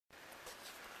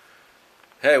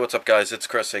Hey, what's up guys? It's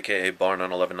Chris, aka Barn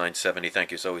on 11970. Thank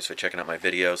you as always for checking out my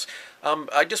videos.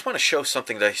 I just want to show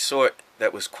something that I saw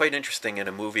that was quite interesting in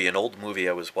a movie, an old movie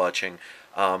I was watching.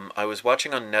 I was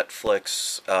watching on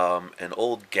Netflix an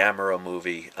old Gamera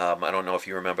movie. I don't know if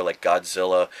you remember, like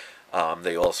Godzilla.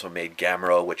 They also made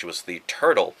Gamera, which was the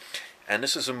turtle. And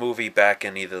this is a movie back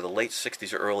in either the late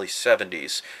 60s or early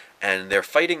 70s. And they're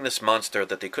fighting this monster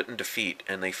that they couldn't defeat.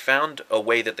 And they found a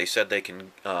way that they said they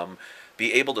can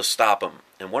be able to stop him.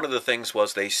 And one of the things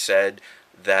was they said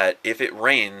that if it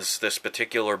rains, this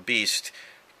particular beast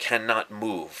cannot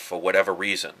move for whatever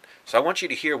reason. So I want you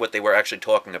to hear what they were actually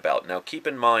talking about. Now keep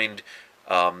in mind,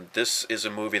 this is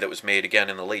a movie that was made again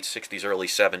in the late 60s, early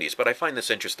 70s, but I find this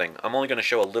interesting. I'm only going to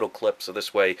show a little clip, so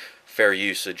this way fair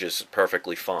usage is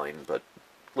perfectly fine, but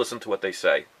listen to what they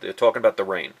say. They're talking about the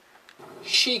rain.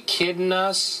 She kidding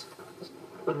us?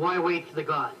 But why wait for the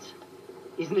gods?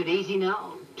 Isn't it easy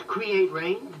now to create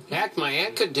rain? Heck, my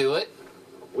aunt could do it.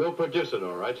 We'll produce it,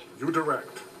 all right. You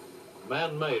direct.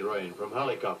 Man-made rain from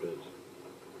helicopters.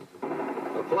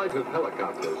 A flight of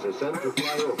helicopters is sent to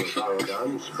fly over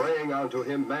Paragon, spraying onto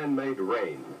him man-made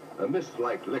rain, a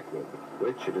mist-like liquid,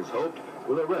 which, it is hoped,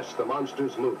 will arrest the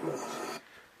monster's movements.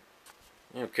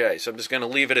 Okay, so I'm just going to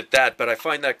leave it at that, but I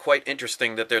find that quite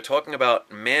interesting that they're talking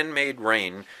about man-made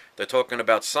rain. They're talking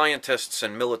about scientists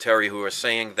and military who are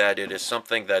saying that it is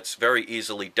something that's very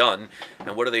easily done.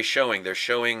 And what are they showing? They're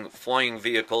showing flying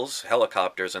vehicles,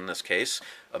 helicopters in this case,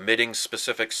 emitting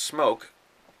specific smoke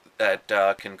that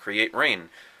can create rain.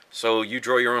 So you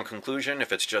draw your own conclusion.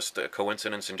 If it's just a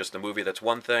coincidence in just a movie, that's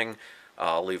one thing.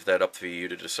 I'll leave that up for you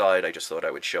to decide. I just thought I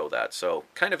would show that. So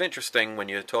kind of interesting when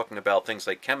you're talking about things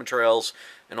like chemtrails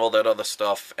and all that other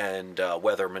stuff and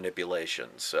weather manipulation.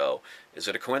 So is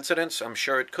it a coincidence? I'm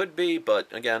sure it could be, but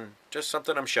again, just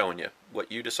something I'm showing you.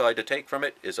 What you decide to take from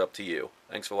it is up to you.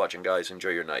 Thanks for watching, guys. Enjoy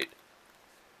your night.